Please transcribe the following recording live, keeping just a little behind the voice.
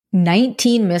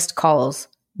19 missed calls,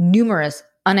 numerous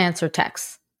unanswered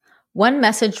texts. One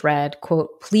message read,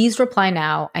 quote, "Please reply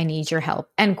now, I need your help,"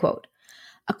 end quote.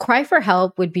 A cry for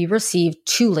help would be received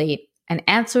too late, and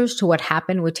answers to what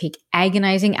happened would take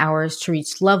agonizing hours to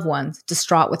reach loved ones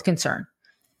distraught with concern.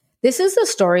 This is the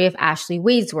story of Ashley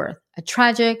Wadsworth, a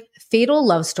tragic, fatal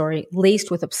love story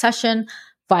laced with obsession,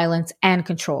 violence, and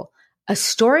control. A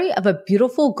story of a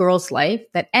beautiful girl's life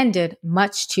that ended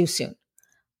much too soon.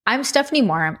 I'm Stephanie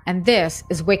Marm, and this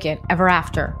is Wicked Ever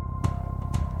After.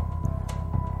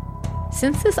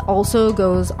 Since this also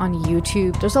goes on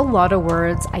YouTube, there's a lot of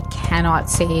words I cannot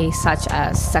say, such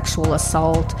as sexual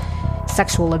assault,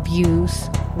 sexual abuse,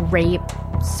 rape.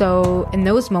 So in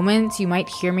those moments, you might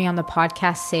hear me on the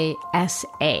podcast say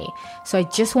SA. So I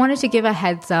just wanted to give a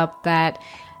heads up that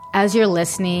as you're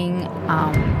listening,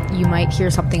 you might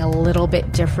hear something a little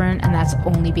bit different, and that's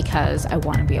only because I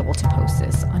want to be able to post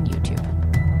this on YouTube.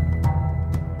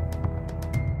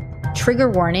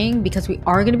 Trigger warning, because we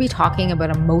are going to be talking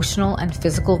about emotional and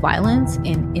physical violence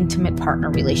in intimate partner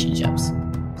relationships.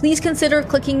 Please consider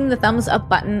clicking the thumbs up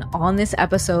button on this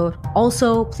episode.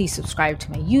 Also, please subscribe to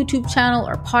my YouTube channel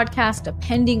or podcast,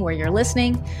 depending where you're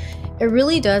listening. It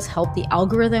really does help the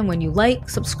algorithm when you like,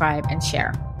 subscribe, and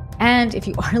share. And if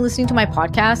you are listening to my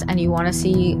podcast and you want to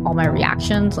see all my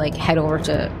reactions, head over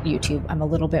to YouTube. I'm a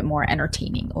little bit more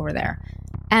entertaining over there.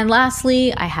 And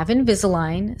lastly, I have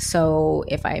Invisalign, so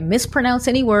if I mispronounce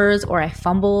any words or I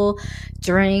fumble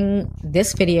during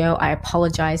this video, I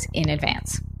apologize in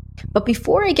advance. But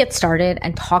before I get started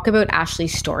and talk about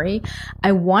Ashley's story,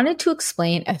 I wanted to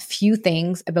explain a few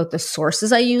things about the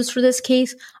sources I used for this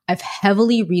case. I've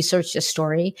heavily researched this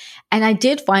story, and I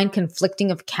did find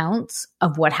conflicting accounts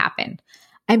of what happened.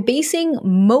 I'm basing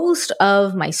most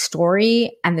of my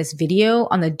story and this video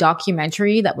on the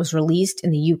documentary that was released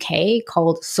in the UK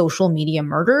called Social Media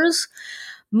Murders.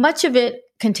 Much of it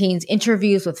contains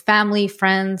interviews with family,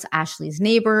 friends, Ashley's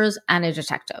neighbors, and a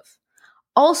detective.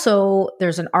 Also,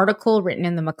 there's an article written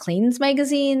in the Maclean's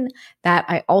magazine that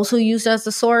I also used as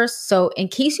the source. So in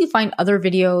case you find other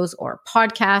videos or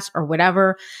podcasts or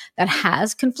whatever that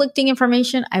has conflicting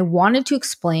information, I wanted to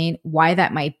explain why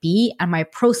that might be and my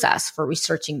process for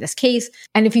researching this case.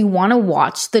 And if you want to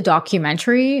watch the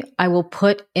documentary, I will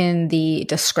put in the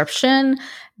description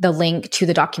the link to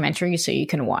the documentary so you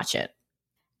can watch it.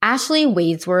 Ashley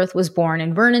Wadsworth was born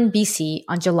in Vernon, BC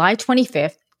on July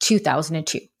 25th,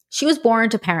 2002. She was born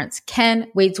to parents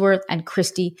Ken Wadsworth and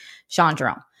Christy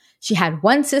Gendron. She had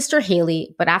one sister,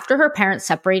 Haley, but after her parents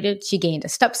separated, she gained a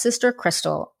stepsister,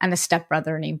 Crystal, and a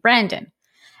stepbrother named Brandon.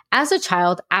 As a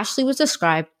child, Ashley was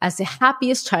described as the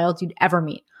happiest child you'd ever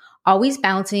meet, always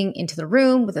bouncing into the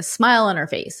room with a smile on her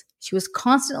face. She was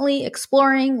constantly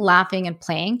exploring, laughing, and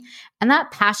playing, and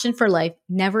that passion for life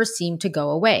never seemed to go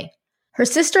away. Her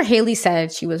sister, Haley,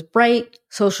 said she was bright,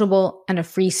 sociable, and a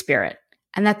free spirit,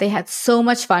 and that they had so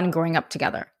much fun growing up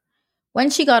together. When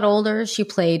she got older, she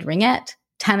played ringette,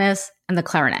 tennis, and the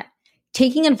clarinet,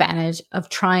 taking advantage of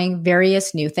trying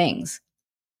various new things.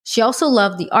 She also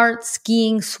loved the arts,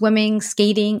 skiing, swimming,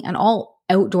 skating, and all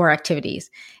outdoor activities.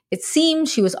 It seemed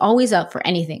she was always up for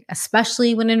anything,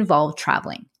 especially when it involved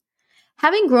traveling.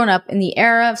 Having grown up in the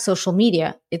era of social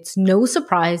media, it's no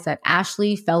surprise that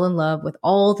Ashley fell in love with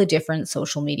all the different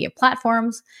social media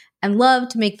platforms and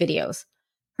loved to make videos.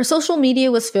 Her social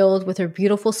media was filled with her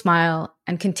beautiful smile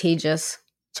and contagious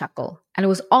chuckle, and it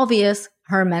was obvious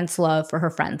her immense love for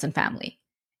her friends and family.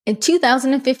 In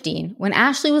 2015, when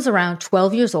Ashley was around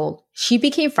 12 years old, she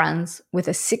became friends with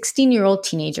a 16-year-old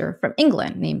teenager from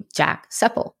England named Jack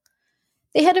Seppel.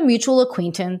 They had a mutual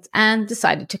acquaintance and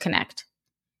decided to connect.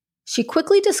 She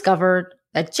quickly discovered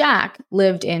that Jack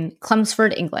lived in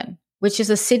Chelmsford, England, which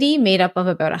is a city made up of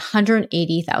about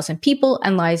 180,000 people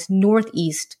and lies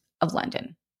northeast of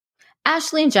London.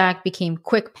 Ashley and Jack became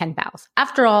quick pen pals.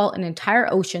 After all, an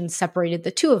entire ocean separated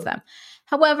the two of them.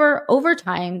 However, over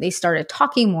time, they started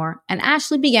talking more, and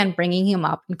Ashley began bringing him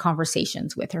up in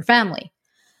conversations with her family.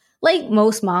 Like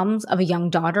most moms of a young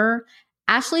daughter,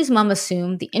 Ashley's mom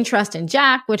assumed the interest in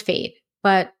Jack would fade,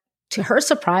 but to her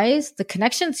surprise, the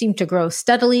connection seemed to grow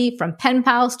steadily from pen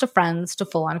pals to friends to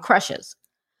full-on crushes.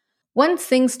 Once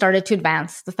things started to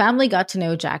advance, the family got to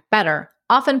know Jack better,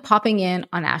 often popping in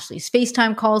on Ashley's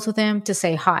FaceTime calls with him to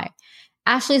say hi.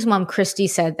 Ashley's mom, Christy,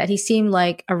 said that he seemed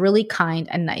like a really kind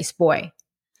and nice boy.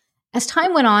 As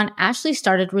time went on, Ashley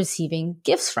started receiving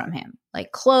gifts from him,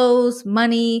 like clothes,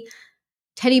 money,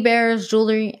 teddy bears,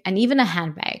 jewelry, and even a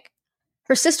handbag.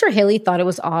 Her sister Haley thought it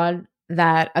was odd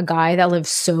that a guy that lived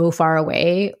so far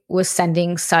away was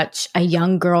sending such a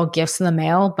young girl gifts in the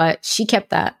mail, but she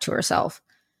kept that to herself.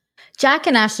 Jack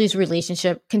and Ashley's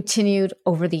relationship continued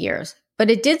over the years, but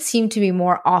it did seem to be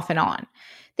more off and on.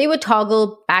 They would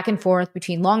toggle back and forth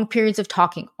between long periods of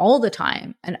talking all the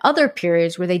time and other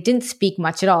periods where they didn't speak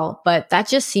much at all, but that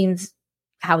just seems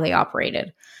how they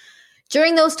operated.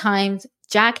 During those times,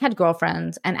 Jack had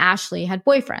girlfriends and Ashley had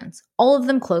boyfriends, all of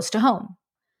them close to home.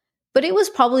 But it was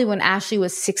probably when Ashley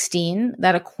was 16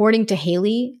 that, according to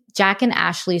Haley, Jack and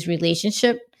Ashley's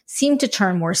relationship seemed to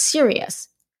turn more serious.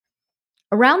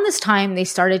 Around this time, they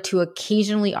started to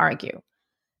occasionally argue.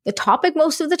 The topic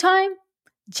most of the time?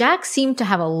 Jack seemed to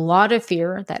have a lot of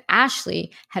fear that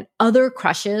Ashley had other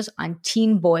crushes on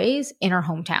teen boys in her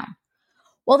hometown.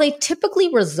 While they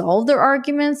typically resolved their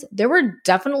arguments, there were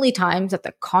definitely times that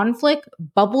the conflict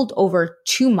bubbled over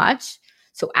too much,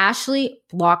 so Ashley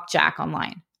blocked Jack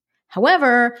online.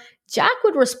 However, Jack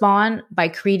would respond by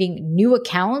creating new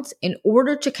accounts in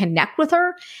order to connect with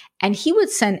her, and he would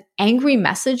send angry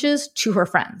messages to her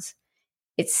friends.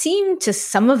 It seemed to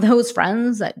some of those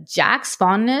friends that Jack's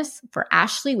fondness for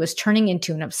Ashley was turning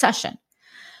into an obsession.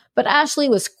 But Ashley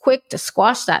was quick to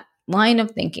squash that line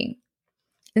of thinking,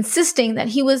 insisting that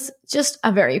he was just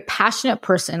a very passionate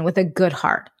person with a good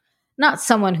heart, not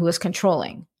someone who was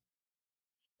controlling.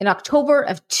 In October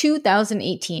of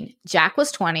 2018, Jack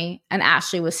was 20 and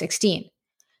Ashley was 16.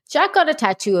 Jack got a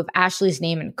tattoo of Ashley's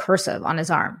name in cursive on his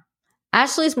arm.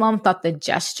 Ashley's mom thought the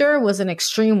gesture was an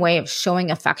extreme way of showing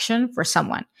affection for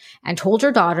someone and told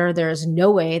her daughter there is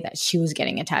no way that she was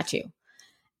getting a tattoo.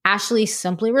 Ashley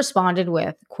simply responded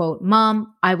with, quote,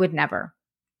 "Mom, I would never."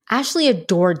 Ashley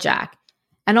adored Jack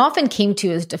and often came to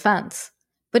his defense.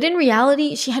 But in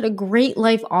reality, she had a great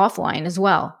life offline as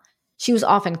well. She was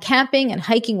often camping and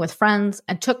hiking with friends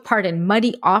and took part in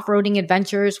muddy off-roading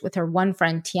adventures with her one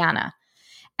friend, Tiana.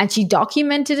 And she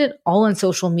documented it all on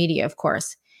social media, of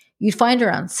course. You'd find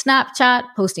her on Snapchat,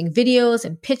 posting videos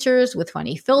and pictures with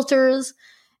funny filters,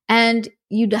 and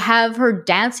you'd have her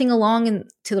dancing along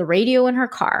to the radio in her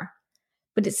car.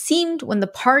 But it seemed when the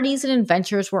parties and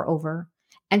adventures were over,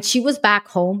 and she was back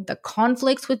home, the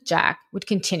conflicts with Jack would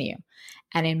continue.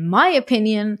 And in my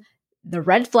opinion, the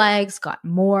red flags got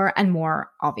more and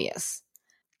more obvious.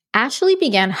 Ashley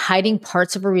began hiding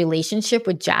parts of her relationship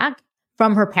with Jack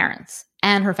from her parents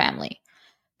and her family,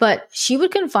 but she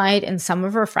would confide in some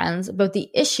of her friends about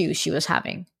the issues she was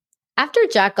having. After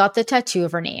Jack got the tattoo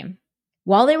of her name,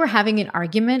 while they were having an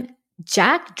argument,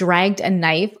 Jack dragged a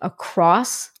knife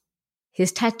across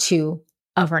his tattoo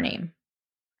of her name.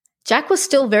 Jack was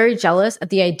still very jealous at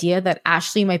the idea that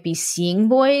Ashley might be seeing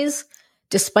boys,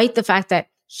 despite the fact that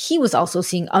he was also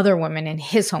seeing other women in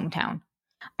his hometown.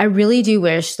 I really do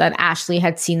wish that Ashley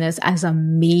had seen this as a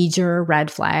major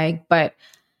red flag, but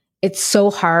it's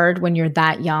so hard when you're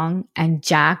that young, and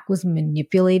Jack was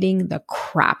manipulating the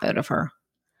crap out of her.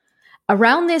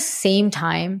 Around this same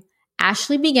time,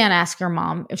 Ashley began asking her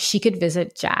mom if she could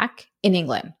visit Jack in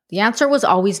England. The answer was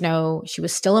always no. She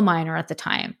was still a minor at the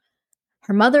time.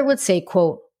 Her mother would say,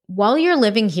 quote, "While you're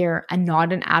living here and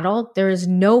not an adult, there is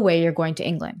no way you're going to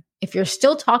England. If you're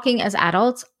still talking as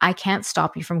adults, I can't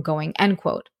stop you from going," end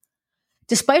quote.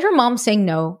 Despite her mom saying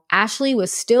no, Ashley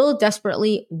was still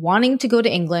desperately wanting to go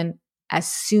to England as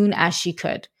soon as she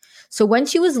could. So when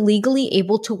she was legally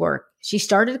able to work, she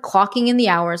started clocking in the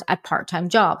hours at part-time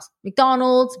jobs: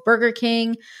 McDonald's, Burger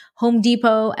King, Home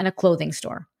Depot, and a clothing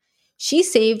store. She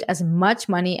saved as much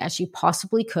money as she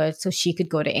possibly could so she could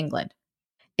go to England.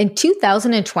 In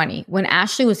 2020, when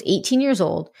Ashley was 18 years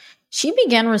old, she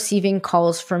began receiving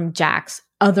calls from Jack's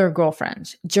other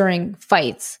girlfriends during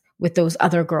fights with those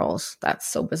other girls. That's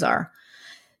so bizarre.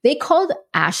 They called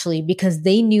Ashley because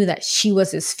they knew that she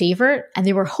was his favorite, and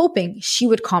they were hoping she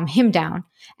would calm him down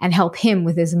and help him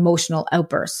with his emotional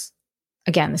outbursts.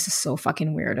 Again, this is so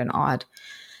fucking weird and odd.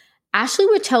 Ashley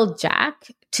would tell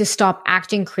Jack to stop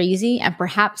acting crazy, and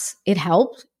perhaps it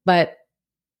helped, but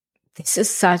this is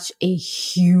such a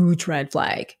huge red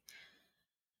flag.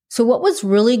 So what was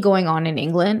really going on in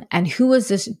England, and who was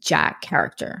this Jack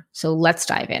character? So let's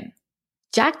dive in.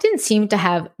 Jack didn't seem to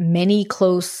have many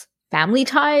close family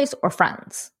ties or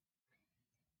friends,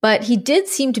 but he did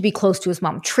seem to be close to his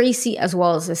mom, Tracy, as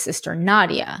well as his sister,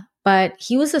 Nadia. But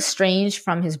he was estranged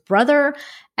from his brother,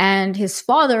 and his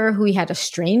father, who he had a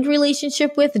strained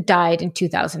relationship with, died in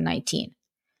 2019.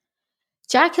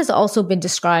 Jack has also been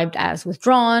described as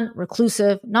withdrawn,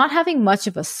 reclusive, not having much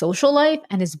of a social life,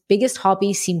 and his biggest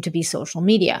hobby seemed to be social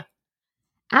media.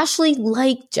 Ashley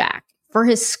liked Jack for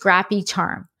his scrappy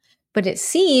charm, but it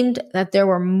seemed that there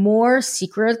were more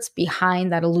secrets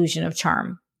behind that illusion of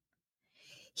charm.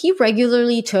 He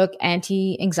regularly took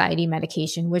anti-anxiety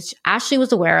medication, which Ashley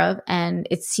was aware of, and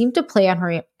it seemed to play on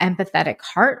her empathetic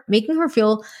heart, making her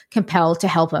feel compelled to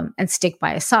help him and stick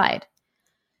by his side.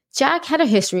 Jack had a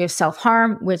history of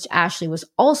self-harm, which Ashley was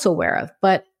also aware of,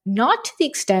 but not to the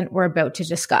extent we're about to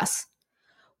discuss.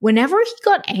 Whenever he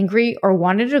got angry or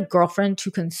wanted a girlfriend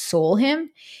to console him,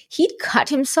 he'd cut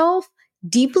himself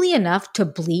deeply enough to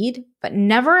bleed, but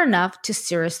never enough to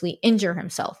seriously injure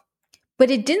himself.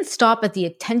 But it didn't stop at the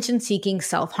attention-seeking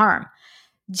self-harm.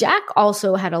 Jack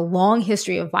also had a long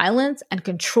history of violence and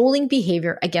controlling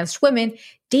behavior against women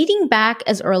dating back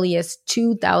as early as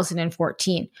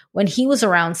 2014, when he was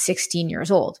around 16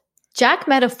 years old. Jack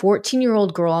met a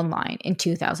 14-year-old girl online in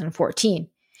 2014.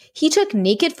 He took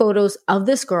naked photos of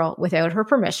this girl without her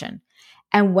permission,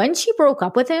 and when she broke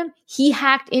up with him, he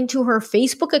hacked into her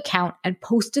Facebook account and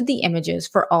posted the images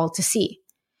for all to see.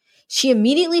 She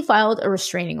immediately filed a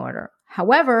restraining order.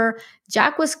 However,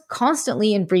 Jack was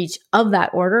constantly in breach of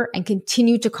that order and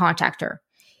continued to contact her.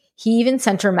 He even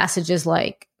sent her messages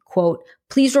like, quote,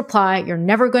 "Please reply, you're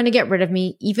never going to get rid of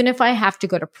me, even if I have to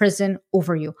go to prison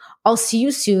over you. I'll see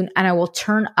you soon and I will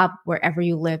turn up wherever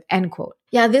you live," end quote.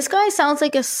 Yeah, this guy sounds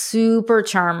like a super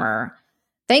charmer.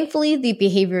 Thankfully, the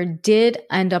behavior did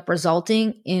end up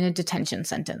resulting in a detention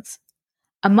sentence.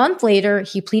 A month later,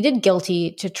 he pleaded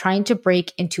guilty to trying to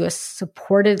break into a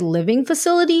supported living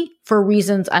facility for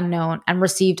reasons unknown and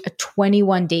received a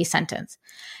 21-day sentence.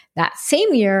 That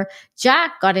same year,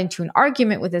 Jack got into an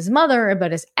argument with his mother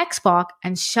about his Xbox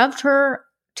and shoved her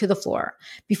to the floor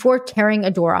before tearing a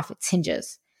door off its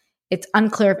hinges. It's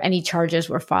unclear if any charges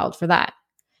were filed for that.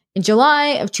 In July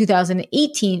of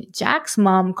 2018, Jack's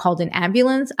mom called an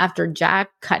ambulance after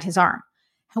Jack cut his arm.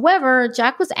 However,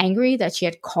 Jack was angry that she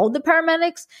had called the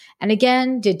paramedics and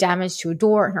again did damage to a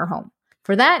door in her home.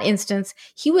 For that instance,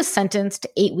 he was sentenced to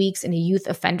 8 weeks in a youth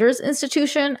offenders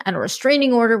institution and a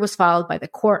restraining order was filed by the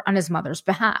court on his mother's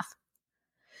behalf.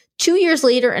 2 years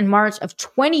later, in March of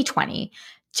 2020,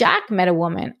 Jack met a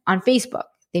woman on Facebook.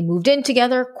 They moved in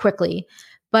together quickly,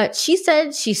 but she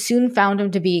said she soon found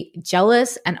him to be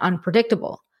jealous and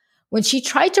unpredictable. When she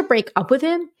tried to break up with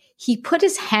him, he put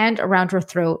his hand around her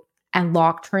throat and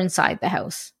locked her inside the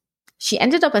house. She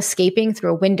ended up escaping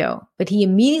through a window, but he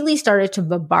immediately started to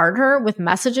bombard her with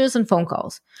messages and phone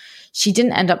calls. She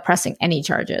didn't end up pressing any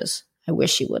charges. I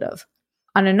wish she would have.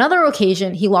 On another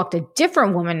occasion, he locked a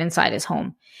different woman inside his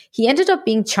home. He ended up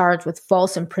being charged with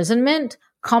false imprisonment,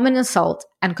 common assault,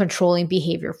 and controlling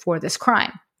behavior for this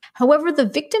crime. However, the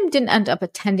victim didn't end up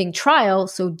attending trial,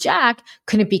 so Jack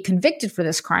couldn't be convicted for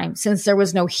this crime since there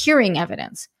was no hearing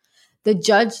evidence. The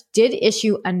judge did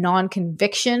issue a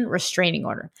non-conviction restraining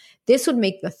order. This would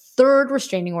make the third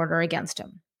restraining order against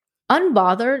him.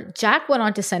 Unbothered, Jack went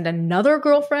on to send another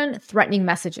girlfriend threatening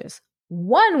messages.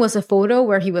 One was a photo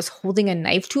where he was holding a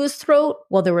knife to his throat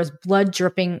while there was blood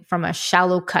dripping from a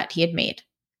shallow cut he had made.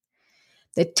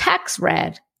 The text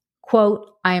read,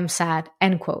 quote, "I am sad,"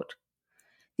 end quote.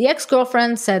 The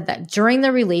ex-girlfriend said that during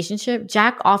their relationship,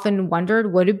 Jack often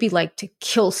wondered what it would be like to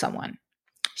kill someone.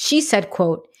 She said,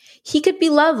 quote, "He could be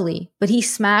lovely, but he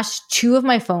smashed 2 of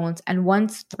my phones and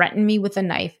once threatened me with a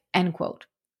knife," end quote.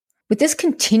 With this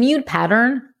continued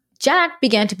pattern, Jack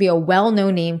began to be a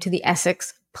well-known name to the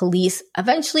Essex police,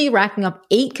 eventually racking up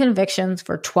 8 convictions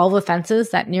for 12 offenses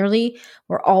that nearly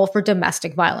were all for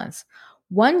domestic violence.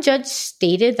 One judge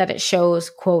stated that it shows,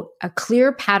 quote, "a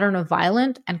clear pattern of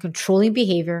violent and controlling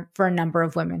behavior for a number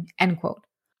of women," end quote.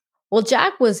 While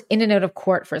Jack was in and out of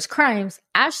court for his crimes,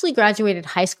 Ashley graduated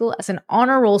high school as an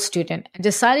honor roll student and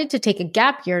decided to take a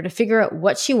gap year to figure out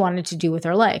what she wanted to do with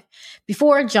her life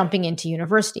before jumping into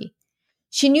university.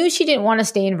 She knew she didn't want to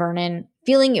stay in Vernon,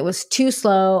 feeling it was too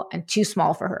slow and too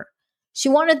small for her. She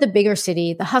wanted the bigger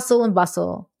city, the hustle and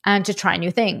bustle, and to try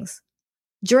new things.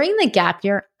 During the gap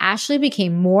year, Ashley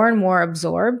became more and more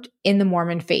absorbed in the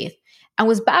Mormon faith and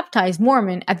was baptized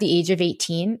Mormon at the age of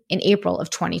 18 in April of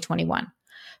 2021.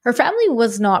 Her family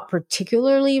was not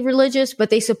particularly religious,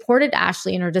 but they supported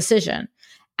Ashley in her decision.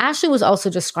 Ashley was also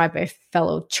described by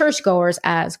fellow churchgoers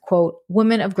as, quote,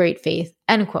 "women of great faith,"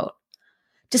 end quote.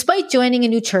 Despite joining a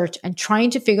new church and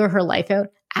trying to figure her life out,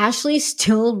 Ashley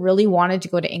still really wanted to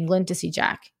go to England to see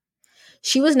Jack.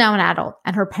 She was now an adult,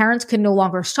 and her parents could no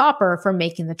longer stop her from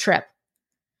making the trip.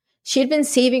 She had been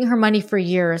saving her money for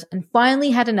years and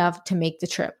finally had enough to make the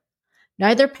trip.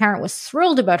 Neither parent was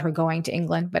thrilled about her going to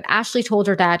England, but Ashley told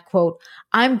her dad, quote,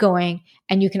 "I'm going,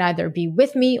 and you can either be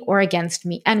with me or against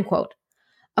me," end quote.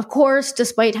 Of course,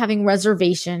 despite having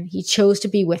reservation, he chose to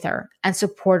be with her and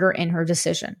support her in her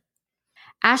decision.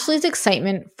 Ashley's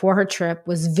excitement for her trip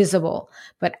was visible,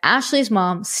 but Ashley's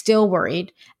mom still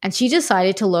worried, and she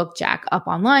decided to look Jack up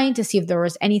online to see if there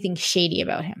was anything shady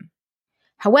about him.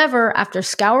 However, after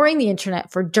scouring the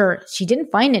internet for dirt, she didn't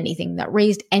find anything that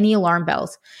raised any alarm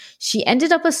bells. She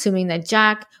ended up assuming that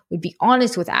Jack would be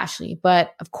honest with Ashley,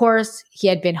 but of course, he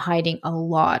had been hiding a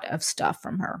lot of stuff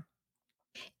from her.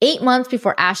 8 months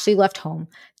before Ashley left home,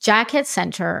 Jack had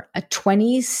sent her a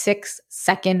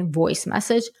 26-second voice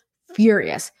message,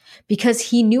 furious, because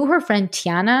he knew her friend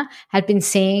Tiana had been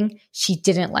saying she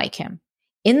didn't like him.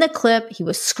 In the clip, he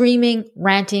was screaming,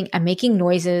 ranting, and making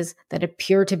noises that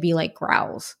appeared to be like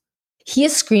growls. He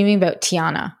is screaming about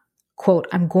Tiana, quote,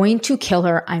 "I'm going to kill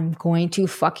her, I'm going to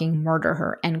fucking murder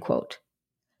her," end quote.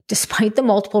 Despite the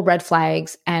multiple red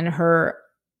flags and her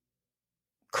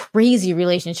crazy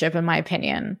relationship, in my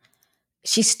opinion,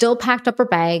 she still packed up her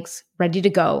bags, ready to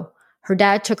go. Her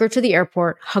dad took her to the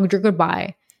airport, hugged her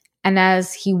goodbye, and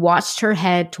as he watched her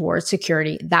head towards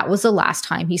security, that was the last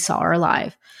time he saw her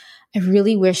alive. I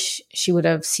really wish she would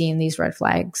have seen these red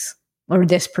flags, or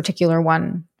this particular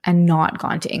one, and not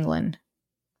gone to England.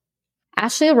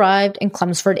 Ashley arrived in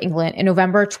Chelmsford, England in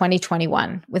November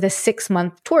 2021 with a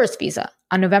 6-month tourist visa.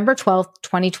 On November 12th,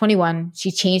 2021,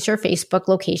 she changed her Facebook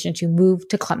location to move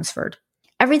to Chelmsford.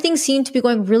 Everything seemed to be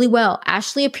going really well.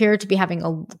 Ashley appeared to be having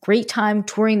a great time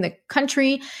touring the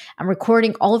country and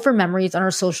recording all of her memories on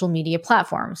her social media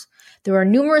platforms. There were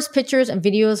numerous pictures and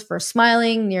videos of her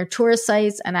smiling near tourist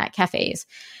sites and at cafes.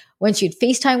 When she'd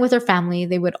FaceTime with her family,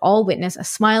 they would all witness a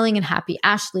smiling and happy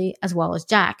Ashley as well as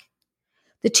Jack.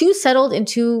 The two settled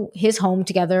into his home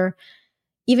together,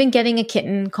 even getting a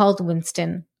kitten called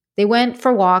Winston. They went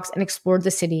for walks and explored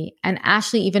the city, and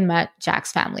Ashley even met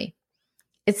Jack's family.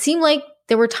 It seemed like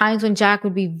there were times when Jack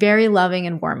would be very loving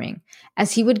and warming,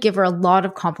 as he would give her a lot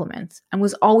of compliments and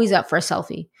was always up for a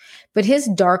selfie. But his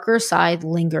darker side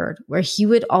lingered, where he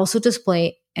would also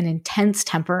display an intense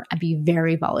temper and be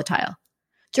very volatile.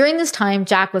 During this time,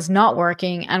 Jack was not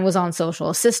working and was on social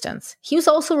assistance. He was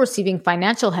also receiving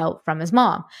financial help from his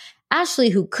mom, Ashley,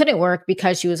 who couldn't work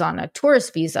because she was on a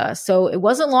tourist visa. So it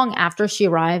wasn't long after she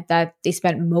arrived that they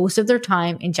spent most of their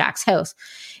time in Jack's house,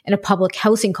 in a public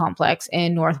housing complex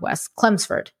in northwest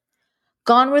Chelmsford.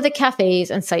 Gone were the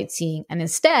cafes and sightseeing, and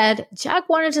instead, Jack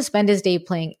wanted to spend his day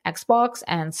playing Xbox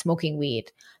and smoking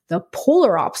weed, the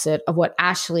polar opposite of what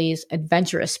Ashley's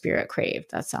adventurous spirit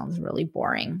craved. That sounds really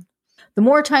boring. The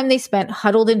more time they spent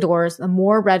huddled indoors, the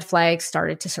more red flags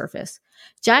started to surface.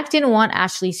 Jack didn't want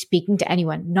Ashley speaking to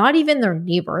anyone, not even their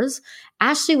neighbors.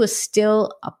 Ashley was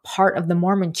still a part of the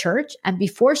Mormon church, and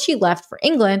before she left for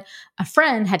England, a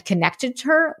friend had connected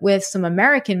her with some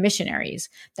American missionaries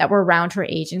that were around her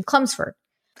age in Chelmsford.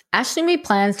 Ashley made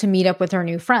plans to meet up with her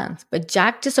new friends, but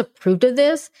Jack disapproved of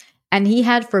this, and he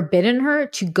had forbidden her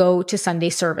to go to Sunday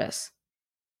service.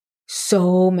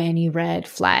 So many red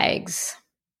flags.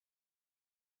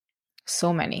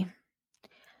 So many.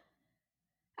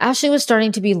 Ashley was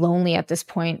starting to be lonely at this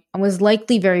point and was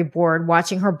likely very bored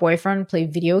watching her boyfriend play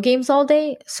video games all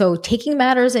day. So taking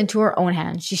matters into her own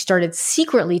hands, she started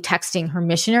secretly texting her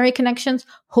missionary connections,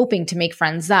 hoping to make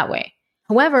friends that way.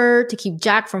 However, to keep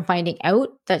Jack from finding out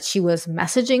that she was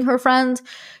messaging her friends,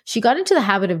 she got into the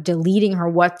habit of deleting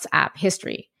her WhatsApp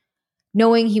history,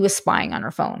 knowing he was spying on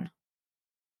her phone.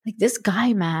 Like, this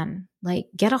guy, man, like,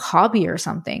 get a hobby or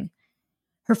something.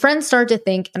 Her friends started to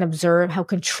think and observe how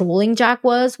controlling Jack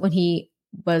was when he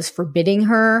was forbidding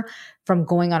her from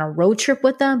going on a road trip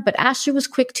with them, but Ashley was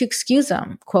quick to excuse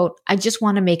him. Quote, "I just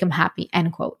want to make him happy,"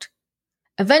 end quote.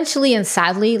 Eventually, and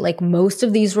sadly, like most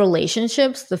of these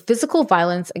relationships, the physical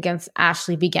violence against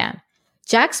Ashley began.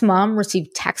 Jack's mom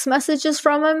received text messages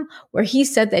from him where he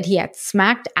said that he had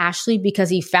smacked Ashley because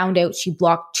he found out she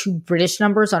blocked 2 British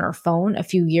numbers on her phone a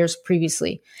few years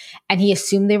previously, and he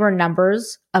assumed they were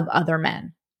numbers of other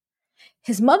men.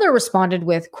 His mother responded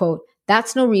with, quote,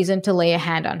 "That's no reason to lay a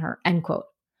hand on her," end quote.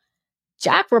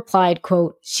 Jack replied,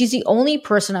 quote, "She's the only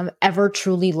person I've ever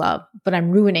truly loved, but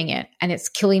I'm ruining it, and it's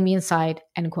killing me inside,"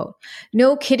 end quote.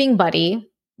 No kidding,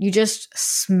 buddy. You just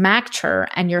smacked her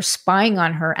and you're spying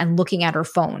on her and looking at her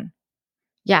phone.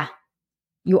 Yeah,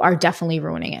 you are definitely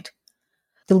ruining it.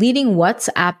 Deleting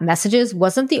WhatsApp messages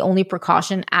wasn't the only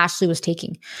precaution Ashley was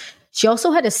taking. She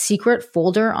also had a secret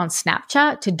folder on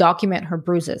Snapchat to document her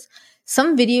bruises.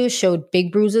 Some videos showed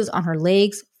big bruises on her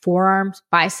legs, forearms,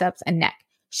 biceps, and neck,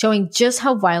 showing just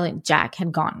how violent Jack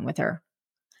had gotten with her.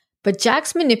 But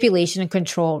Jack's manipulation and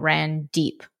control ran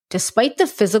deep. Despite the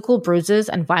physical bruises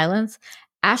and violence,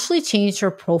 Ashley changed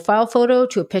her profile photo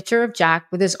to a picture of Jack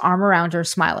with his arm around her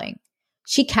smiling.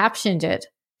 She captioned it,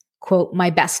 quote, "My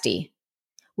bestie,"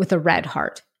 with a red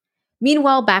heart.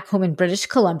 Meanwhile, back home in British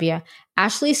Columbia,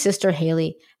 Ashley's sister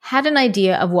Haley had an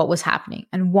idea of what was happening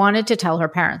and wanted to tell her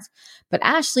parents, but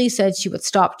Ashley said she would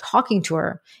stop talking to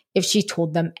her if she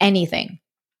told them anything.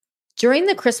 During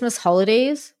the Christmas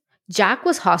holidays, Jack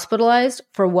was hospitalized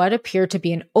for what appeared to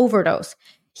be an overdose.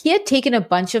 He had taken a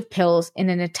bunch of pills in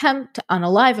an attempt to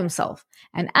unalive himself,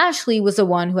 and Ashley was the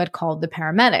one who had called the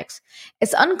paramedics.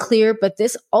 It's unclear, but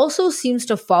this also seems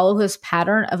to follow his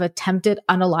pattern of attempted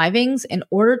unalivings in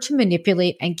order to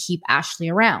manipulate and keep Ashley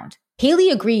around.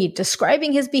 Haley agreed,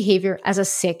 describing his behavior as a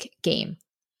sick game.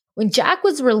 When Jack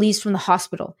was released from the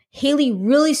hospital, Haley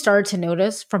really started to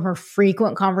notice from her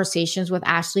frequent conversations with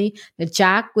Ashley that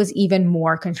Jack was even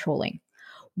more controlling.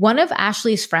 One of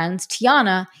Ashley's friends,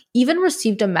 Tiana, even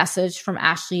received a message from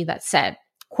Ashley that said,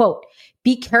 quote,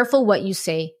 "Be careful what you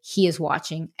say, he is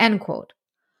watching," end quote.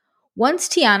 Once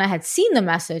Tiana had seen the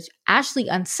message, Ashley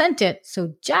unsent it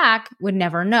so Jack would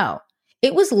never know.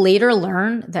 It was later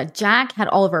learned that Jack had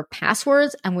all of her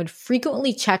passwords and would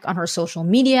frequently check on her social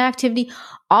media activity,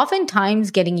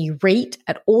 oftentimes getting irate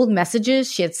at old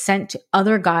messages she had sent to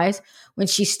other guys when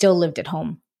she still lived at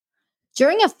home.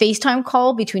 During a FaceTime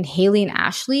call between Haley and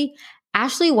Ashley,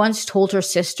 Ashley once told her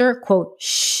sister, quote,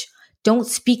 "Shh, don't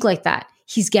speak like that.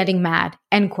 He's getting mad,"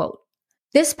 end quote.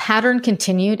 This pattern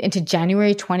continued into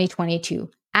January 2022.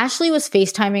 Ashley was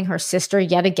FaceTiming her sister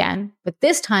yet again, but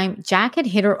this time Jack had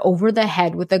hit her over the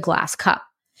head with a glass cup.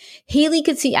 Haley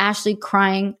could see Ashley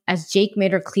crying as Jake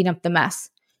made her clean up the mess.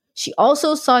 She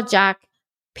also saw Jack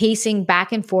pacing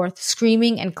back and forth,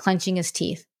 screaming and clenching his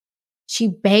teeth. She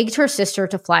begged her sister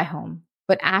to fly home,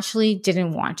 but Ashley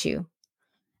didn't want to.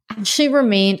 Ashley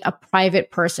remained a private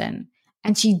person,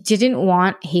 and she didn't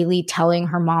want Haley telling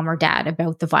her mom or dad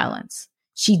about the violence.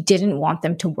 She didn't want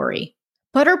them to worry.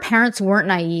 But her parents weren't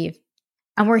naive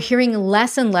and were hearing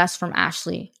less and less from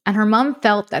Ashley, and her mom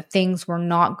felt that things were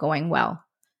not going well.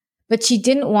 But she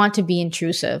didn't want to be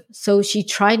intrusive, so she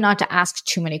tried not to ask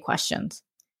too many questions.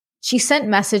 She sent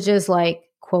messages like,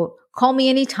 quote, "Call me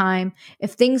anytime.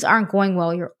 If things aren't going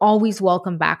well, you're always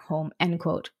welcome back home," end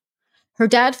quote. Her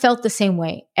dad felt the same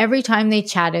way. Every time they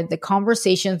chatted, the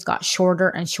conversations got shorter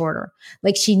and shorter,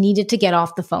 like she needed to get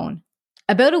off the phone.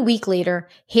 About a week later,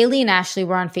 Haley and Ashley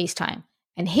were on FaceTime,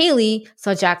 and Haley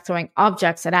saw Jack throwing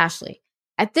objects at Ashley.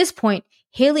 At this point,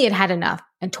 Haley had had enough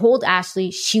and told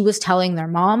Ashley she was telling their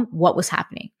mom what was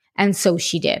happening, and so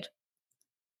she did.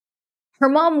 Her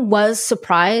mom was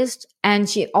surprised, and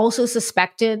she also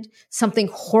suspected something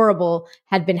horrible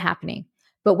had been happening.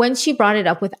 But when she brought it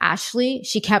up with Ashley,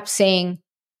 she kept saying,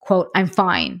 quote, "I'm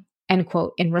fine," end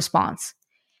quote, in response.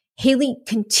 Haley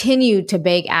continued to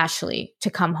beg Ashley to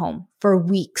come home for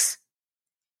weeks.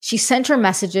 She sent her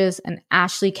messages and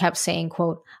Ashley kept saying,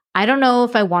 quote, "I don't know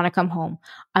if I want to come home.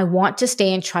 I want to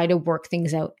stay and try to work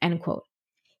things out," end quote.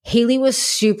 Haley was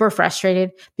super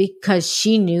frustrated because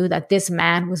she knew that this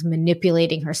man was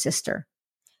manipulating her sister.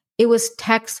 It was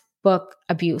textbook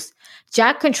abuse.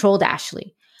 Jack controlled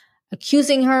Ashley,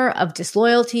 accusing her of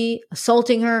disloyalty,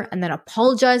 assaulting her, and then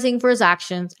apologizing for his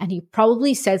actions. And he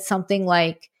probably said something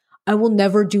like, "I will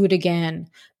never do it again,"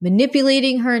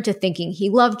 manipulating her into thinking he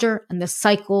loved her, and the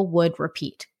cycle would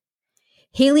repeat.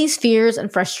 Haley's fears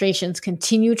and frustrations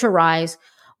continued to rise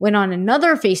when on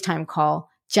another FaceTime call,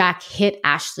 Jack hit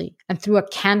Ashley and threw a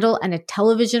candle and a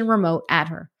television remote at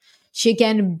her. She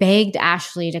again begged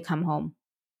Ashley to come home.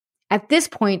 At this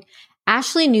point,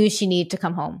 Ashley knew she needed to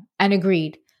come home and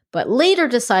agreed, but later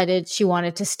decided she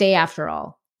wanted to stay after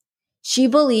all. She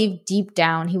believed deep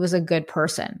down he was a good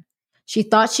person. She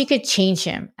thought she could change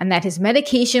him and that his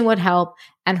medication would help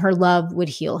and her love would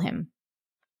heal him.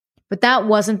 But that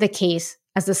wasn't the case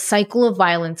as the cycle of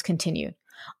violence continued.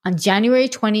 On January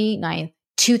 29th,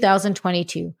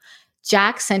 2022,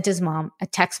 Jack sent his mom a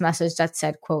text message that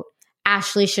said, quote,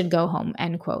 "Ashley should go home,"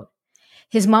 end quote.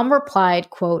 His mom replied,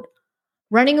 quote,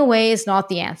 "Running away is not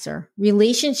the answer.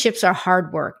 Relationships are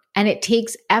hard work, and it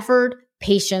takes effort,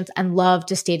 patience, and love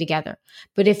to stay together.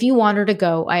 But if you want her to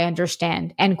go, I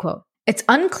understand," end quote. It's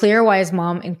unclear why his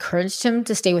mom encouraged him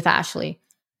to stay with Ashley,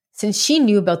 since she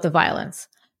knew about the violence.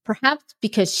 Perhaps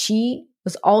because she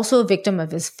was also a victim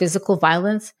of his physical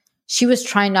violence, she was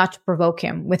trying not to provoke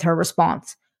him with her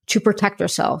response to protect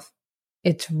herself.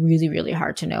 It's really, really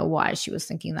hard to know why she was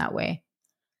thinking that way.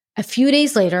 A few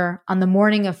days later, on the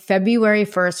morning of February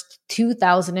 1st,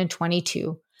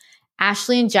 2022,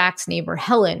 Ashley and Jack's neighbor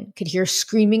Helen could hear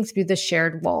screaming through the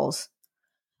shared walls.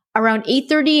 Around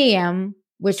 8:30 a.m.,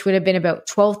 which would have been about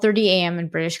 12:30 a.m. in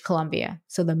British Columbia,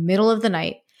 so the middle of the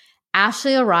night,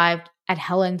 Ashley arrived at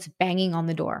Helen's banging on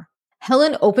the door.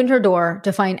 Helen opened her door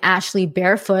to find Ashley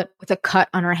barefoot with a cut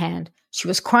on her hand. She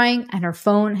was crying and her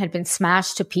phone had been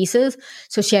smashed to pieces,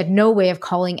 so she had no way of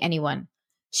calling anyone.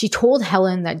 She told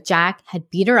Helen that Jack had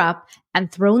beat her up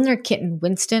and thrown their kitten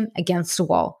Winston against a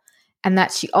wall, and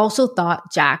that she also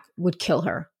thought Jack would kill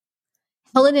her.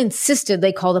 Helen insisted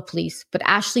they call the police, but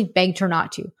Ashley begged her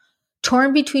not to.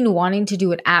 Torn between wanting to do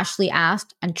what Ashley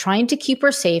asked and trying to keep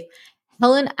her safe,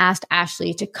 Helen asked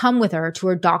Ashley to come with her to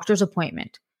her doctor's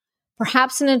appointment,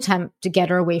 perhaps in an attempt to get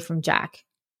her away from Jack.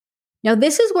 Now,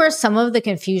 this is where some of the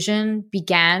confusion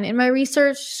began in my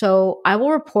research, so I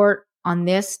will report on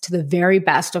this to the very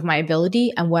best of my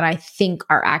ability and what I think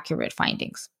are accurate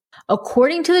findings.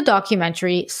 According to the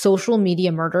documentary Social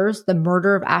Media Murders, The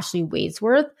Murder of Ashley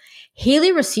Wadsworth,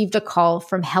 Haley received a call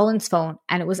from Helen's phone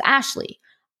and it was Ashley.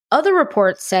 Other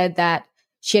reports said that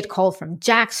she had called from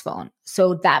Jack's phone,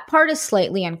 so that part is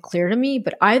slightly unclear to me,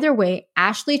 but either way,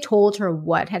 Ashley told her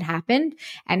what had happened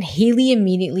and Haley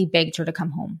immediately begged her to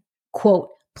come home. Quote,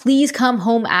 "Please come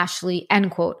home, Ashley,"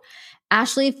 end quote.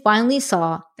 Ashley finally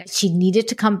saw that she needed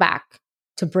to come back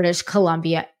to British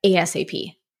Columbia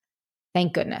ASAP.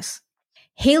 Thank goodness.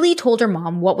 Haley told her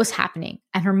mom what was happening,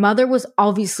 and her mother was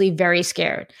obviously very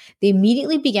scared. They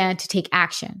immediately began to take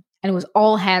action, and it was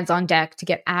all hands on deck to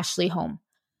get Ashley home.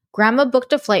 Grandma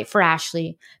booked a flight for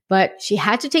Ashley, but she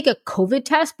had to take a COVID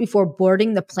test before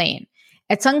boarding the plane.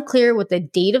 It's unclear what the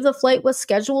date of the flight was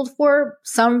scheduled for.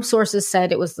 Some sources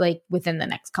said it was within the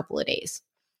next couple of days.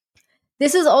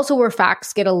 This is also where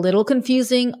facts get a little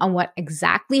confusing on what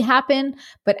exactly happened,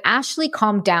 but Ashley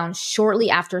calmed down shortly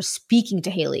after speaking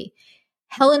to Haley.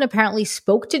 Helen apparently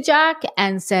spoke to Jack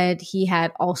and said he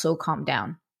had also calmed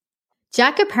down.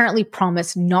 Jack apparently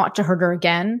promised not to hurt her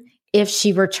again if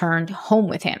she returned home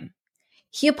with him.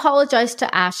 He apologized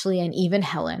to Ashley and even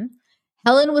Helen.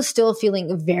 Helen was still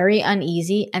feeling very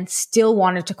uneasy and still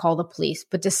wanted to call the police,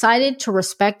 but decided to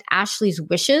respect Ashley's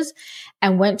wishes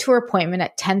and went to her appointment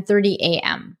at 10:30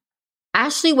 a.m.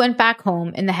 Ashley went back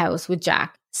home in the house with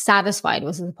Jack, satisfied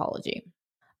with his apology.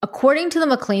 According to the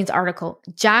Maclean's article,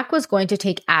 Jack was going to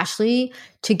take Ashley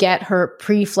to get her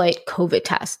pre-flight COVID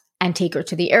test and take her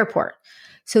to the airport.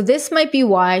 So this might be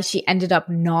why she ended up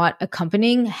not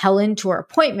accompanying Helen to her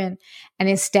appointment and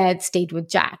instead stayed with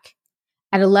Jack.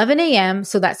 At 11 a.m.,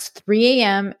 so that's 3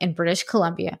 a.m. in British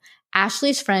Columbia,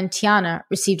 Ashley's friend Tiana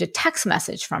received a text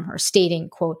message from her stating,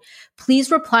 quote,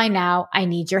 "Please reply now, I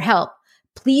need your help.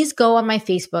 Please go on my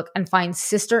Facebook and find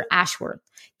Sister Ashworth.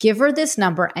 Give her this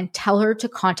number and tell her to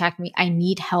contact me. I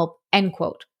need help," end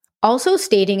quote. Also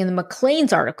stating in the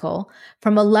Maclean's article,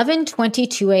 from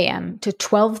 11:22 a.m. to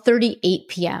 12:38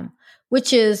 p.m.,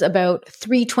 which is about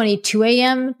 3:22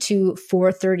 a.m. to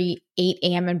 4:38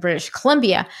 a.m. in British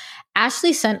Columbia,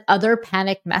 Ashley sent other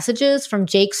panicked messages from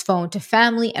Jake's phone to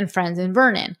family and friends in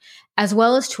Vernon, as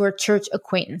well as to her church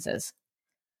acquaintances.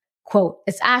 Quote,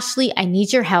 "It's Ashley, I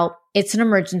need your help. It's an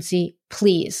emergency,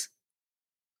 please,"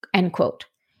 end quote.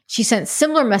 She sent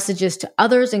similar messages to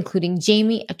others, including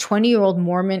Jamie, a 20-year-old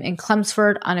Mormon in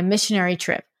Chelmsford on a missionary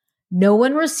trip. No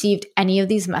one received any of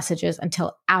these messages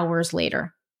until hours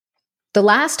later. The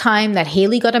last time that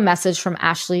Haley got a message from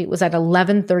Ashley was at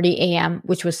 11:30 a.m.,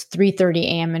 which was 3:30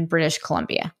 a.m. in British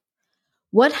Columbia.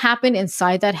 What happened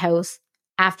inside that house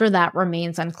after that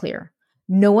remains unclear.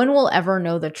 No one will ever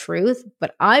know the truth,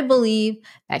 but I believe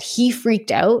that he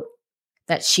freaked out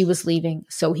that she was leaving,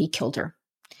 so he killed her.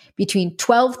 Between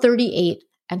 12:38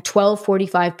 and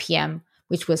 12:45 p.m.,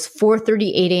 which was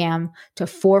 4:38 a.m. to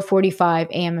 4:45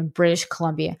 a.m. in British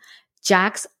Columbia,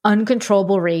 Jack's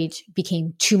uncontrollable rage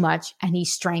became too much and he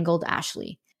strangled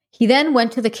Ashley. He then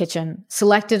went to the kitchen,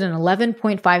 selected an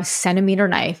 11.5 centimeter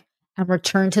knife, and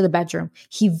returned to the bedroom.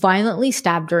 He violently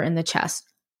stabbed her in the chest.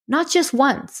 Not just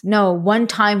once. No, one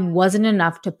time wasn't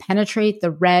enough to penetrate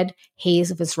the red haze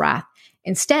of his wrath.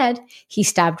 Instead, he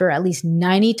stabbed her at least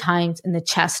 90 times in the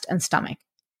chest and stomach.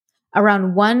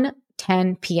 Around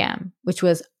 1:10 p.m., which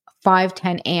was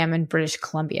 5:10 a.m. in British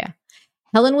Columbia,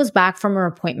 Helen was back from her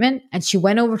appointment and she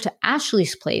went over to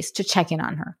Ashley's place to check in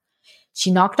on her.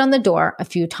 She knocked on the door a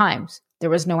few times. There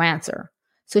was no answer.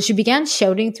 So she began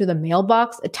shouting through the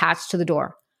mailbox attached to the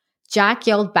door. Jack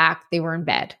yelled back they were in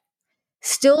bed.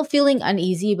 Still feeling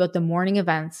uneasy about the morning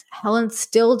events, Helen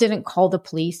still didn't call the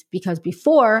police because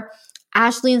before,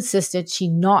 Ashley insisted she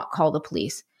not call the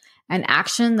police, an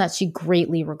action that she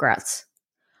greatly regrets.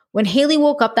 When Haley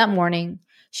woke up that morning,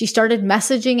 she started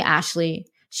messaging Ashley.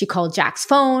 She called Jack's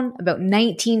phone about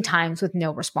 19 times with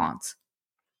no response.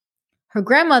 Her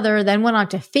grandmother then went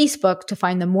onto Facebook to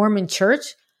find the Mormon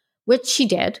church, which she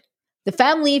did. The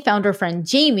family found her friend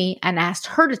Jamie and asked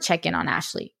her to check in on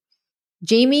Ashley.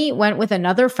 Jamie went with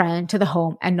another friend to the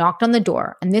home and knocked on the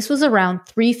door, and this was around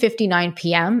 3:59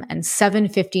 p.m. and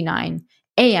 7:59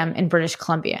 a.m. in British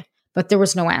Columbia, but there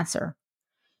was no answer.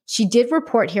 She did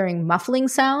report hearing muffling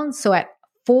sounds, so at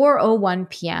 4:01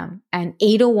 p.m. and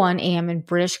 8:01 a.m. in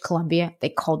British Columbia, they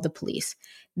called the police.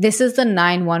 This is the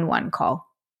 911 call.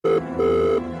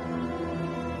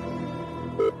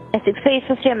 Essex Police,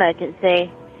 what's your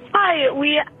emergency? Hi,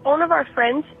 one of our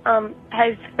friends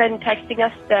has been texting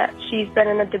us that she's been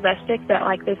in a domestic, that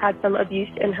like they've had some abuse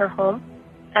in her home.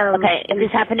 Okay, is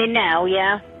this happening now,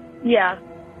 yeah? Yeah.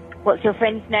 What's your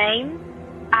friend's name?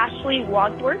 Ashley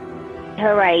Wadsworth.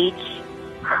 Her age?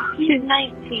 She's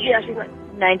 19. Yeah, she's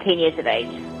 19 years of age.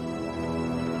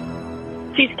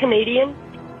 She's Canadian.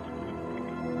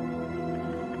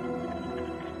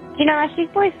 Do you know Ashley's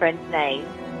boyfriend's name?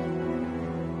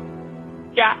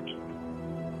 Jack.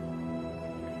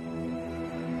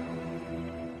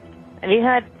 Have you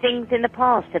heard things in the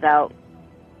past about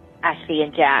Ashley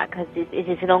and Jack? Is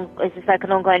this like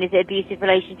an ongoing, is it abusive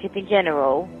relationship in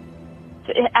general?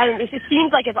 It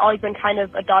seems like it's always been kind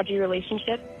of a dodgy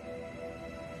relationship.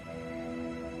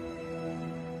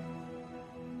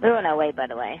 We're on our way, by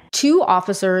the way. 2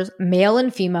 officers, male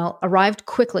and female, arrived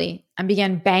quickly and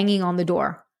began banging on the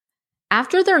door.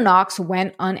 After their knocks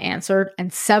went unanswered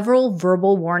and several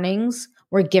verbal warnings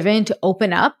were given to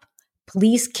open up,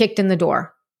 police kicked in the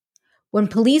door. When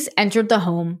police entered the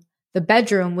home, the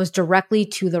bedroom was directly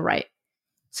to the right.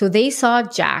 So they saw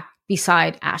Jack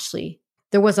beside Ashley.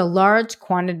 There was a large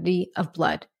quantity of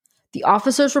blood. The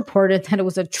officers reported that it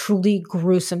was a truly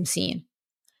gruesome scene.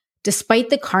 Despite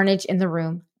the carnage in the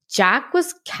room, Jack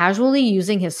was casually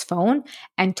using his phone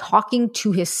and talking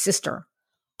to his sister.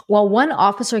 While one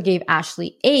officer gave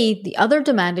Ashley aid, the other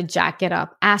demanded Jack get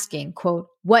up, asking, quote,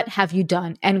 "What have you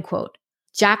done?" End quote.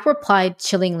 Jack replied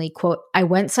chillingly, quote, "I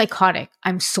went psychotic.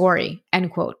 I'm sorry."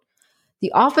 End quote.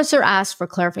 The officer asked for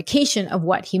clarification of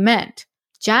what he meant.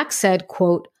 Jack said,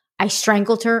 quote, "I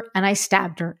strangled her and I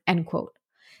stabbed her." End quote.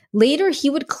 Later, he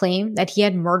would claim that he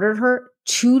had murdered her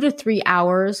 2 to 3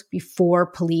 hours before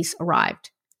police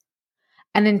arrived.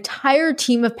 An entire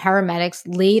team of paramedics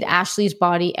laid Ashley's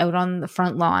body out on the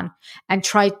front lawn and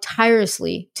tried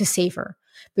tirelessly to save her,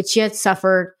 but she had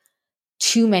suffered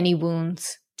too many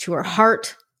wounds to her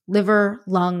heart, liver,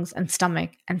 lungs, and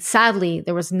stomach, and sadly,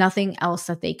 there was nothing else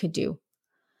that they could do.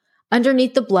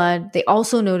 Underneath the blood, they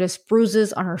also noticed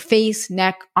bruises on her face,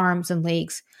 neck, arms, and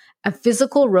legs, a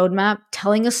physical roadmap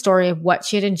telling a story of what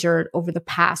she had endured over the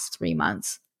past 3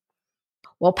 months.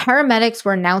 While paramedics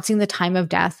were announcing the time of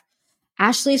death,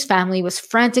 Ashley's family was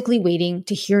frantically waiting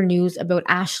to hear news about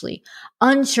Ashley,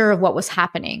 unsure of what was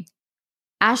happening.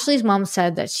 Ashley's mom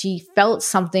said that she felt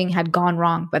something had gone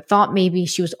wrong, but thought maybe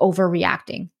she was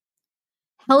overreacting.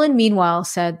 Helen, meanwhile,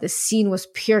 said the scene was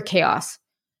pure chaos.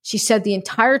 She said the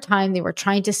entire time they were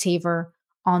trying to save her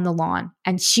on the lawn,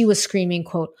 and she was screaming,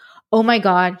 quote, "Oh my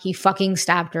God, he fucking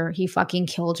stabbed her. He fucking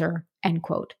killed her," end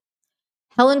quote.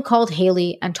 Helen called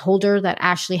Haley and told her that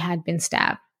Ashley had been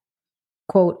stabbed.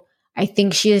 Quote, "I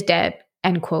think she is dead,"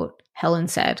 end quote, Helen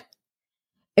said.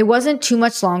 It wasn't too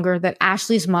much longer that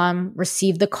Ashley's mom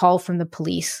received the call from the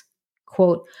police.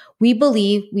 Quote, "We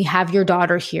believe we have your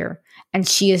daughter here, and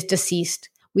she is deceased.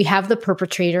 We have the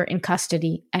perpetrator in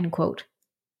custody," end quote.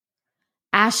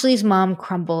 Ashley's mom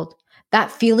crumbled.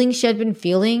 That feeling she had been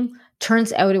feeling,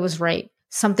 turns out it was right.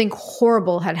 Something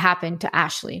horrible had happened to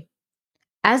Ashley.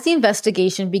 As the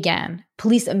investigation began,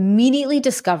 police immediately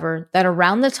discovered that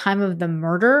around the time of the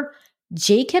murder,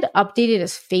 Jake had updated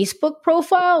his Facebook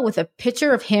profile with a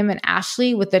picture of him and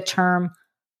Ashley with the term,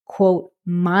 quote,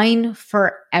 "mine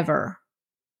forever."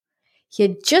 He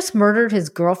had just murdered his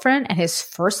girlfriend and his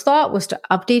first thought was to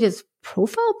update his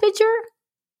profile picture?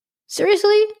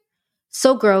 Seriously?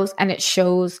 So gross, and it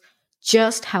shows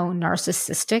just how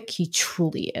narcissistic he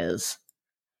truly is.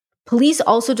 Police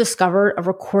also discovered a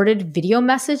recorded video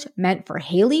message meant for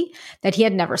Haley that he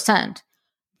had never sent.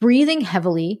 Breathing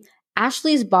heavily,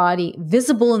 Ashley's body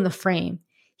visible in the frame,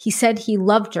 he said he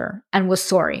loved her and was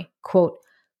sorry. Quote,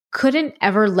 "Couldn't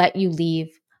ever let you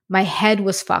leave. My head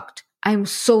was fucked. I'm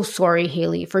so sorry,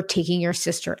 Haley, for taking your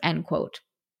sister," end quote.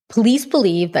 Police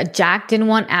believe that Jack didn't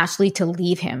want Ashley to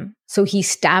leave him, so he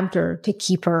stabbed her to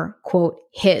keep her, quote,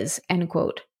 his, end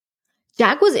quote.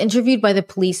 Jack was interviewed by the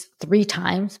police 3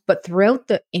 times, but throughout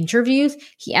the interviews,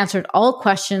 he answered all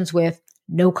questions with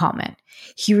no comment.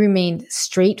 He remained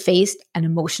straight-faced and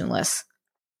emotionless.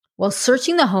 While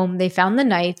searching the home, they found the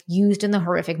knife used in the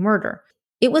horrific murder.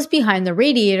 It was behind the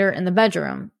radiator in the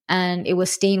bedroom, and it was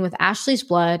stained with Ashley's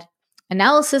blood.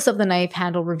 Analysis of the knife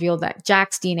handle revealed that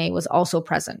Jack's DNA was also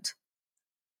present.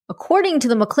 According to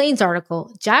the Maclean's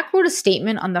article, Jack wrote a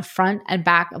statement on the front and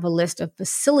back of a list of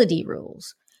facility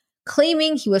rules,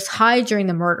 claiming he was high during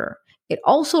the murder. It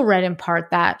also read in part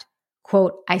that,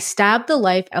 quote, I stabbed the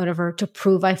life out of her to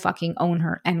prove I fucking own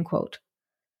her, end quote.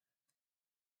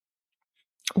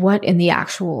 What in the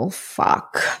actual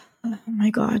fuck? Oh my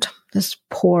God. This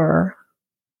poor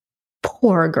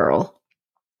girl.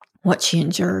 What she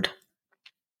endured.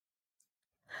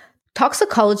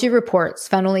 Toxicology reports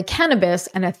found only cannabis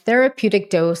and a therapeutic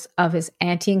dose of his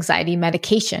anti-anxiety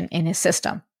medication in his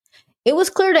system. It was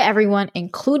clear to everyone,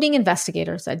 including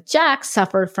investigators, that Jack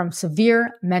suffered from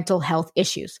severe mental health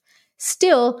issues.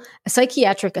 Still, a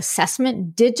psychiatric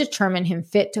assessment did determine him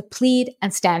fit to plead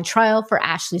and stand trial for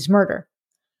Ashley's murder.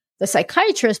 The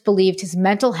psychiatrist believed his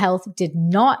mental health did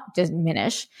not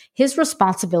diminish his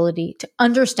responsibility to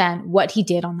understand what he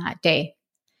did on that day.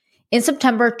 In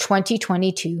September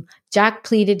 2022, Jack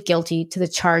pleaded guilty to the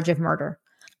charge of murder.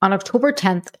 On October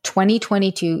 10th,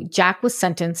 2022, Jack was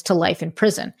sentenced to life in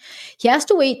prison. He has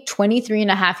to wait 23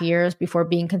 and a half years before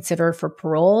being considered for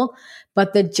parole,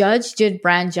 but the judge did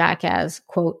brand Jack as,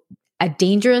 quote, a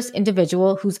dangerous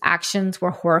individual whose actions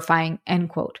were horrifying, end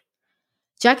quote.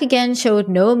 Jack again showed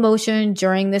no emotion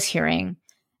during this hearing,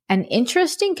 an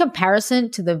interesting comparison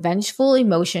to the vengeful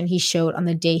emotion he showed on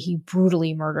the day he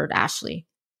brutally murdered Ashley.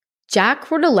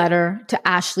 Jack wrote a letter to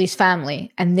Ashley's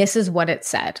family, and this is what it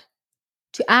said.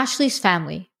 To Ashley's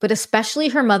family, but especially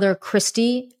her mother,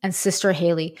 Christy, and sister,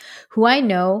 Haley, who I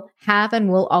know have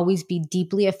and will always be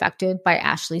deeply affected by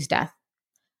Ashley's death.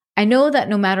 I know that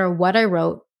no matter what I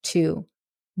wrote to,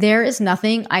 there is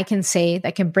nothing I can say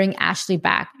that can bring Ashley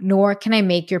back, nor can I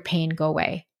make your pain go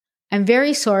away. I'm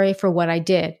very sorry for what I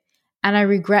did, and I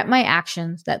regret my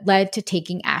actions that led to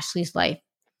taking Ashley's life.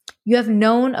 You have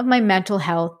known of my mental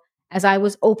health as I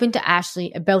was open to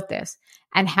Ashley about this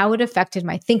and how it affected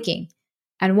my thinking.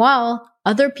 And while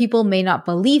other people may not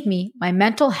believe me, my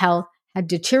mental health had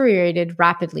deteriorated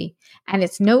rapidly, and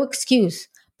it's no excuse,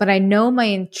 but I know my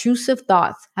intrusive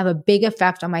thoughts have a big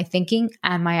effect on my thinking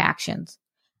and my actions.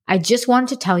 I just want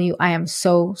to tell you I am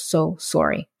so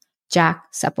sorry.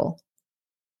 Jack Seppel.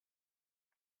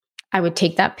 I would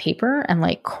take that paper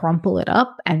and crumple it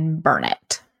up and burn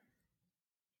it.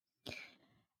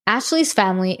 Ashley's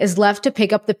family is left to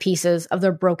pick up the pieces of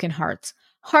their broken hearts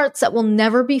that will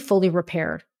never be fully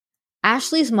repaired.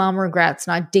 Ashley's mom regrets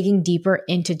not digging deeper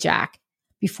into Jack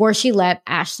before she let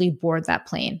Ashley board that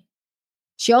plane.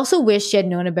 She also wished she had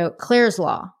known about Clare's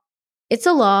Law. It's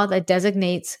a law that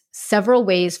designates several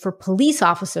ways for police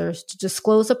officers to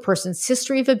disclose a person's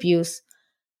history of abuse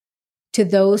to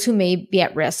those who may be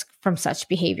at risk from such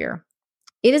behavior.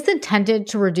 It is intended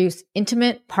to reduce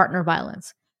intimate partner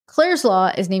violence. Clare's Law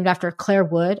is named after Claire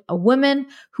Wood, a woman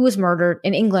who was murdered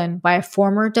in England by a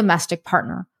former domestic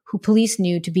partner who police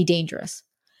knew to be dangerous.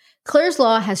 Clare's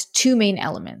Law has two main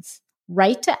elements: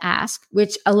 right to ask,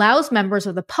 which allows members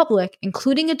of the public,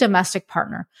 including a domestic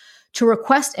partner, to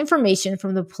request information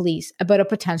from the police about a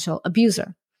potential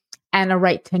abuser, and a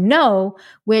right to know,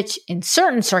 which in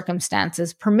certain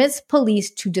circumstances permits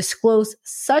police to disclose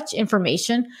such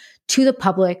information to the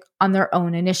public on their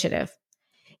own initiative.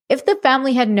 If the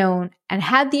family had known and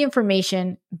had the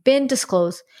information been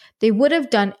disclosed, they would have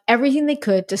done everything they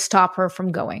could to stop her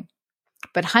from going.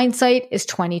 But hindsight is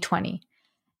 2020.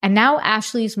 And now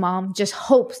Ashley's mom just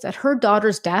hopes that her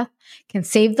daughter's death can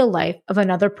save the life of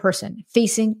another person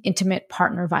facing intimate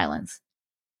partner violence.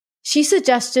 She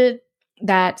suggested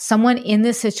that someone in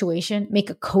this situation make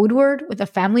a code word with a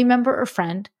family member or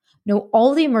friend, know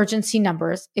all the emergency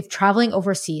numbers if traveling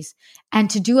overseas,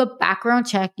 and to do a background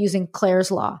check using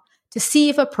Clare's Law to see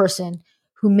if a person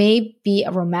who may be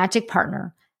a romantic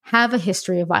partner have a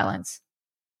history of violence.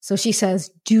 So she says,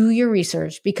 do your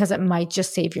research because it might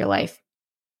just save your life.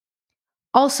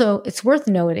 Also, it's worth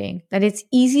noting that it's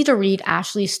easy to read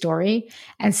Ashley's story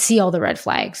and see all the red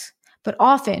flags, but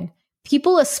often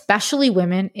people, especially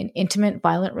women in intimate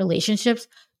violent relationships,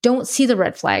 don't see the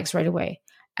red flags right away.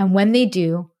 And when they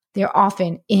do, they're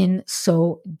often in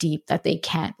so deep that they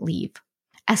can't leave.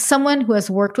 As someone who has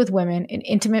worked with women in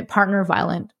intimate partner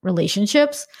violent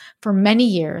relationships for many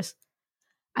years,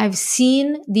 I've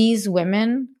seen these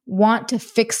women want to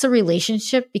fix the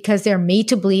relationship because they're made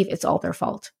to believe it's all their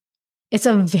fault. It's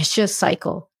a vicious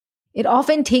cycle. It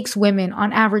often takes women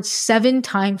on average 7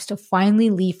 times to finally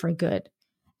leave for good.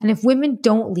 And if women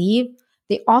don't leave,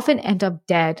 they often end up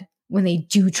dead when they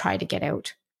do try to get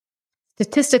out.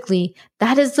 Statistically,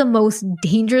 that is the most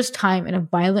dangerous time in a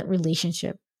violent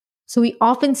relationship. So we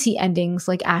often see endings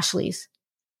like Ashley's.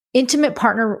 Intimate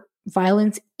partner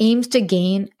violence aims to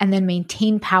gain and then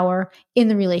maintain power in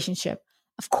the relationship,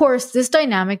 Of course, this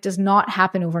dynamic does not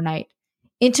happen overnight.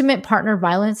 Intimate partner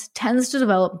violence tends to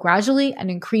develop gradually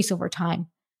and increase over time,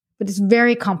 but it's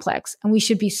very complex and we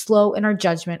should be slow in our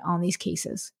judgment on these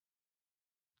cases.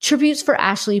 Tributes for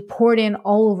Ashley poured in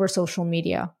all over social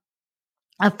media.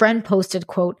 A friend posted,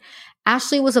 quote,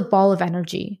 "Ashley was a ball of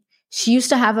energy. She used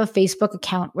to have a Facebook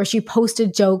account where she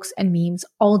posted jokes and memes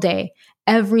all day,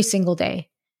 every single day.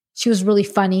 She was really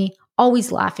funny,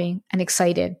 always laughing and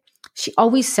excited. She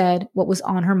always said what was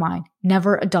on her mind,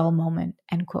 never a dull moment,"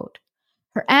 end quote.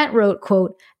 Her aunt wrote,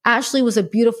 quote, "Ashley was a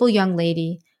beautiful young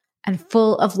lady and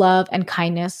full of love and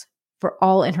kindness for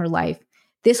all in her life.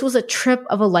 This was a trip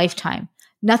of a lifetime.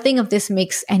 Nothing of this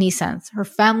makes any sense. Her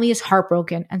family is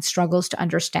heartbroken and struggles to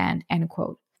understand," end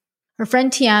quote. Her friend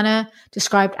Tiana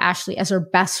described Ashley as her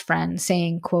best friend,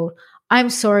 saying, quote, "I'm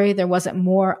sorry there wasn't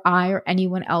more I or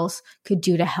anyone else could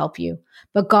do to help you,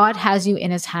 but God has you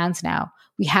in his hands now.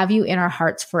 We have you in our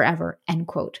hearts forever," end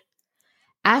quote.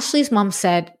 Ashley's mom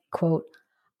said, quote,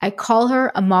 "I call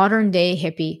her a modern day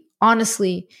hippie.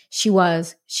 Honestly, she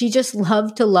was. She just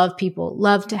loved to love people,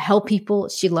 loved to help people.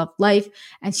 She loved life,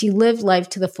 and she lived life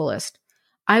to the fullest.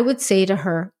 I would say to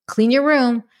her, 'Clean your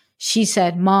room.' She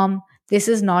said, 'Mom, this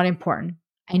is not important.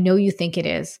 I know you think it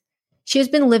is.' She has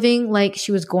been living like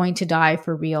she was going to die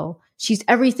for real. She's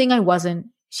everything I wasn't.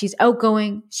 She's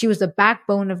outgoing. She was the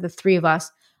backbone of the three of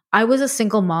us. I was a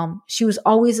single mom. She was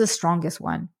always the strongest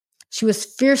one. She was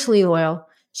fiercely loyal.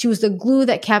 She was the glue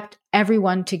that kept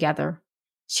everyone together.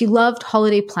 She loved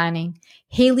holiday planning.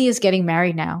 Haley is getting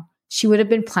married now. She would have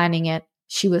been planning it.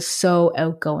 She was so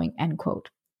outgoing," end quote.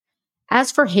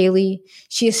 As for Haley,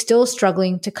 she is still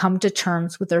struggling to come to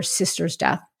terms with her sister's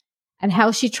death and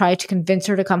how she tried to convince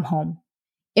her to come home.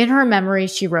 In her memory,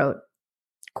 she wrote,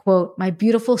 quote, "My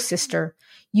beautiful sister,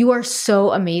 you are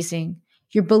so amazing.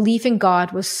 Your belief in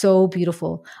God was so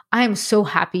beautiful. I am so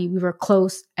happy we were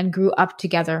close and grew up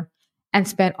together and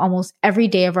spent almost every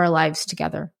day of our lives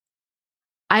together.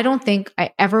 I don't think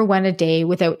I ever went a day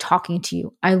without talking to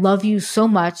you. I love you so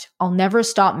much. I'll never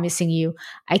stop missing you.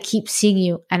 I keep seeing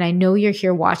you, and I know you're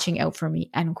here watching out for me,"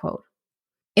 end quote.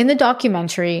 In the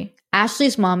documentary,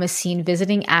 Ashley's mom is seen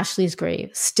visiting Ashley's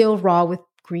grave, still raw with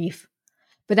grief.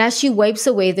 But as she wipes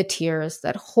away the tears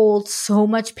that hold so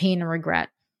much pain and regret,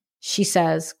 she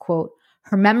says, quote,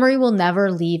 "Her memory will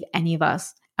never leave any of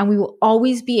us, and we will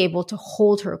always be able to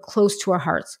hold her close to our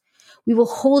hearts. We will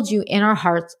hold you in our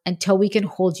hearts until we can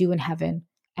hold you in heaven,"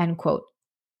 end quote.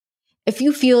 If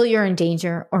you feel you're in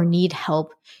danger or need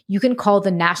help, you can call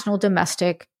the National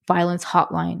Domestic Violence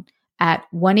Hotline at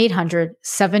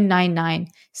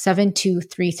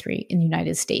 1-800-799-7233 in the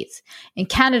United States. In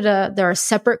Canada, there are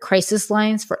separate crisis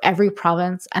lines for every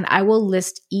province, and I will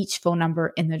list each phone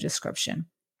number in the description.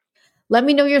 Let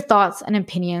me know your thoughts and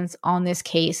opinions on this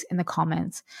case in the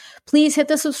comments. Please hit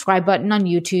the subscribe button on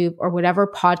YouTube or whatever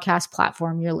podcast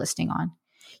platform you're listening on.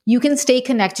 You can stay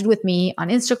connected with me on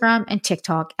Instagram and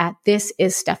TikTok at This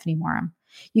Is Stephanie Moram.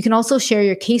 You can also share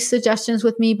your case suggestions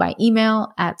with me by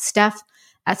email at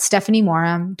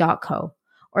steph@stephaniemoram.co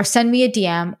or send me a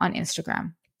DM on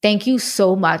Instagram. Thank you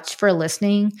so much for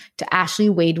listening to Ashley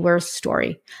Wadsworth's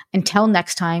story. Until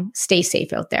next time, stay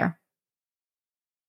safe out there.